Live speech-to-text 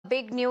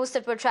Big news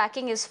that we're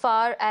tracking as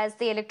far as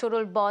the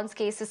electoral bonds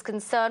case is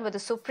concerned, where the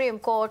Supreme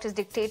Court is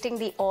dictating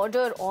the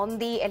order on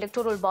the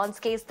electoral bonds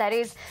case. That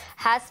is,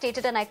 has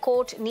stated, and I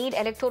quote, need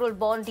electoral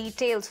bond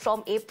details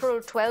from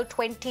April 12,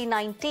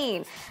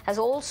 2019. Has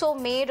also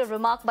made a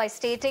remark by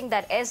stating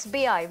that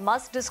SBI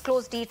must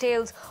disclose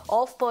details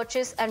of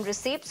purchase and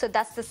receipt. So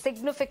that's the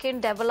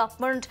significant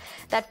development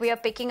that we are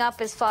picking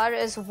up as far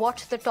as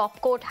what the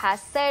top court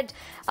has said.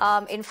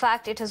 In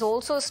fact, it has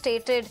also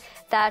stated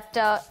that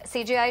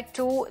CJI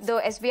to the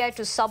SBI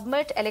to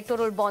submit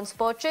electoral bonds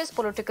purchase,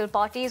 political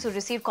parties who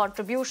receive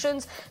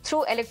contributions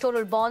through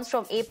electoral bonds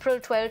from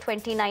April 12,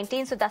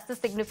 2019. So that's the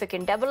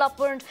significant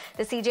development.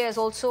 The CJI has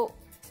also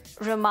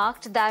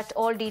remarked that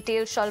all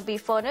details shall be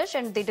furnished,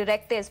 and they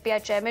direct the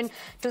SBI chairman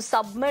to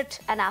submit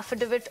an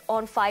affidavit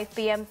on 5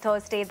 p.m.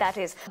 Thursday, that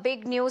is.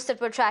 Big news that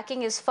we're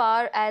tracking as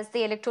far as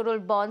the electoral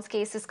bonds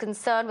case is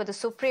concerned, where the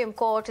Supreme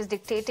Court is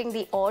dictating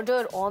the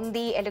order on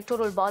the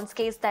electoral bonds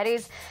case. That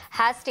is,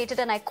 has stated,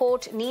 and I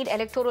quote, need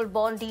electoral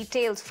bond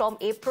details from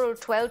April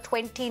 12,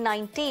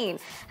 2019.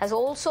 Has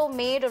also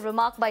made a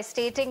remark by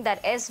stating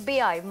that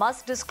SBI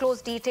must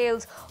disclose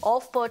details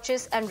of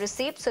purchase and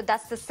receipt. So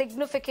that's the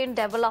significant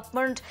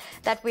development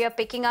that we are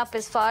picking up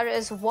as far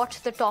as what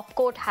the top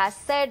court has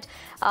said.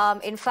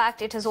 In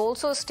fact, it has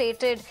also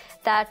stated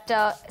that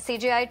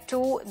CJI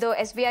to the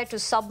SBI to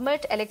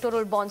submit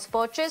electoral bonds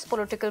purchase,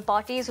 political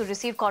parties who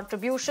receive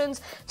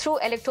contributions through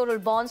electoral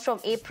bonds from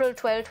April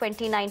 12,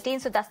 2019.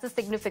 So that's the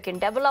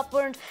significant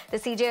development. The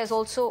CJI has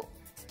also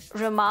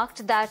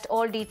remarked that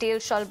all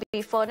details shall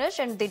be furnished,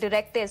 and they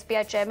direct the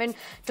SBI chairman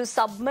to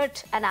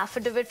submit an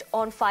affidavit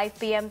on 5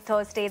 p.m.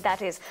 Thursday,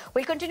 that is.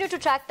 We'll continue to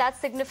track that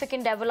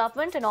significant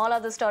development and all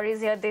other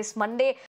stories here this Monday.